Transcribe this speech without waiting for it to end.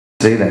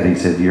Say that, he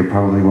said, "You're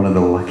probably one of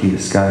the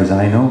luckiest guys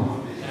I know."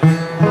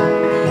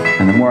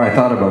 And the more I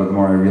thought about it, the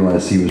more I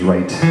realized he was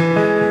right.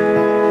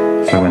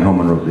 So I went home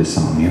and wrote this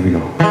song. Here we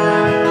go.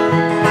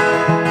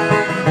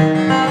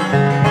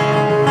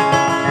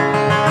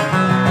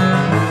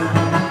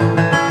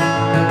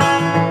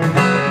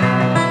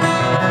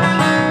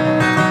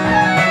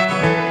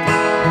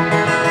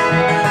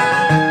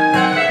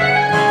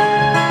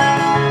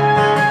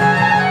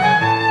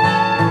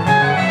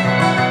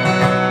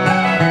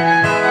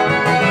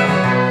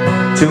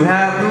 To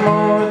have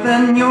more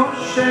than your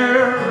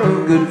share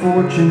of good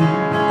fortune,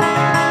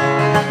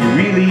 you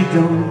really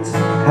don't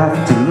have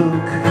to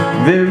look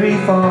very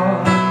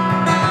far.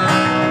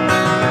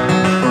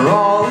 For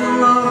all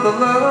of the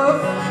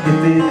love, if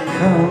it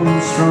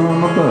comes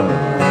from above,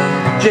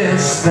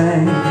 just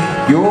thank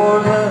your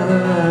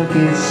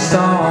lucky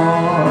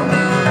star.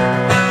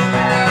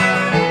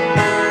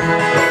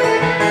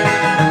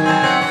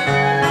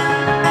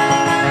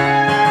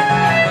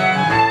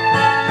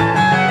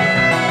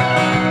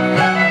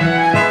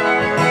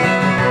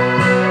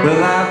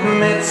 Well, I've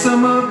met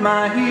some of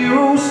my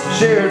heroes,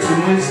 shared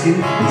some whiskey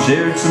and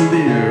shared some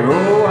beer.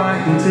 Oh, I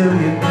can tell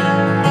you,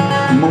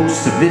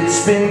 most of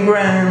it's been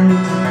grand.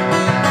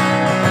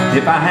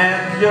 If I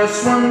had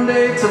just one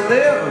day to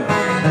live,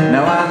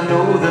 now I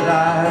know that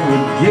I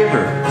would give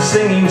her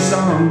singing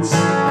songs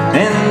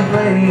and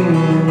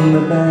playing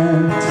the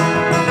band.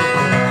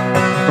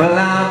 Well,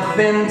 I've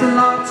been to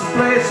lots of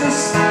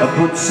places, I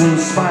put some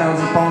smiles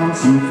upon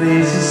some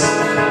faces,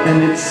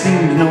 and it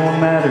seemed no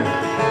matter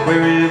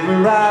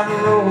wherever I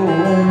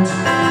roamed,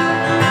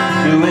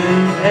 doing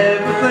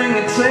everything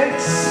it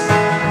takes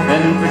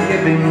and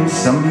forgiving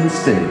some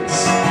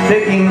mistakes,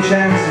 taking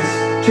chances,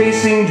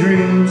 chasing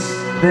dreams,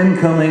 then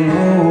coming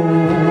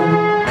home.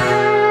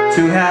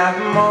 To have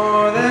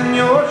more than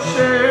your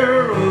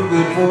share of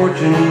good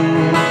fortune,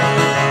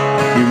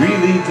 you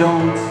really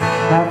don't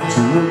have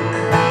to look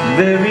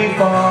very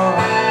far.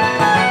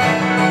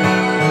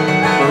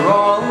 For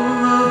all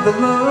of the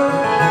love,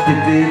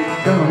 if it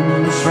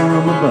comes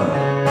from above,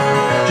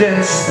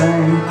 just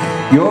thank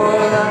your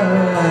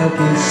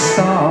lucky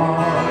star.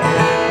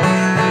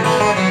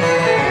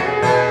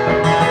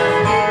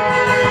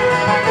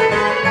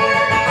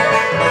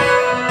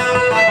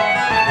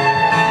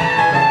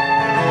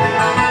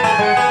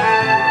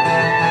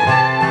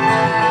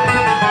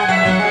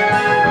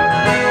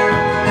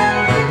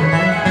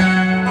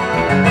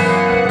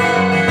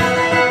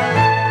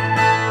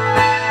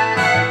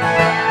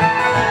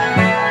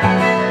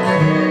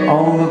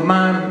 All of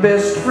my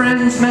best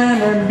friends,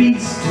 man and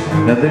beast,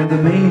 now they're the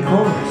main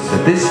course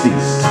at this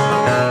feast.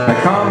 My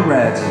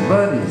comrades and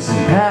buddies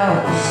and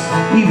pals,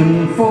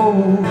 even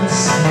foes.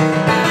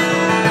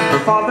 For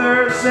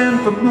fathers and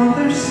for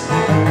mothers,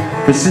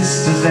 for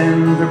sisters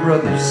and for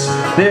brothers,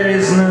 there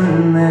is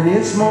none that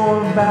is more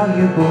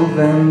valuable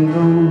than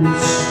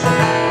those.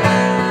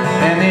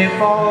 And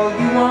if all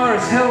you are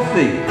is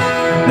healthy,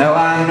 now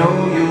I know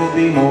you'll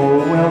be more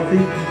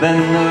wealthy than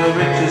the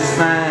richest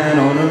man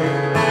on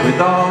earth with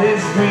all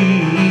his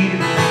greed.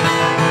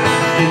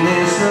 In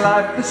this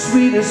life the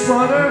sweetest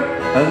water,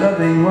 a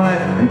loving wife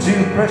and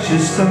two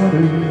precious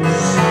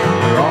daughters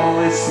are all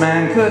this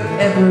man could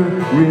ever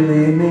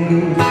really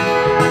need.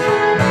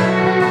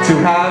 To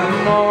have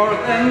more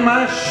than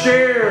my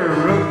share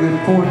of good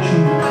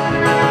fortune,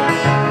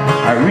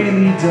 I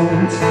really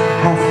don't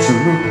have to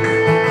look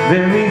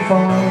very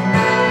far.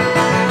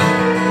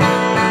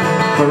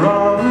 For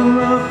all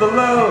of the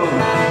love,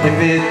 if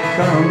it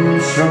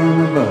comes from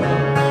above,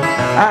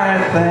 I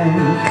thank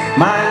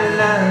my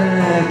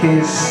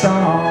lucky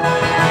star.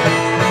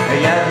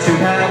 Yeah, to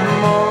have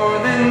more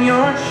than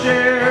your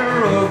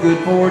share of good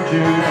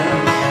fortune,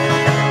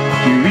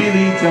 you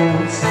really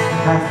don't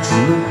have to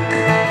look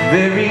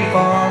very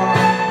far.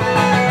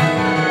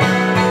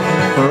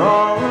 For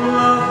all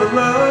of the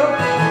love,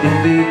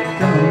 if it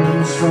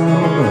comes from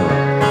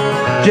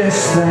above,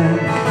 just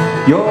thank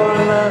your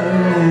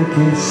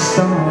lucky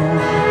star.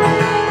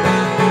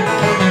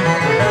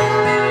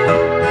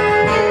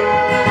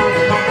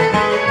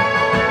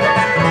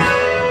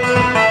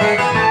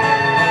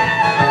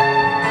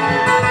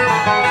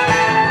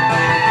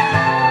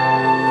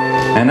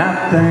 And I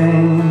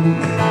thank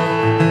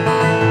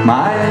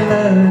my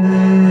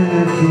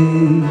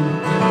lucky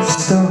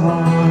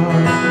star.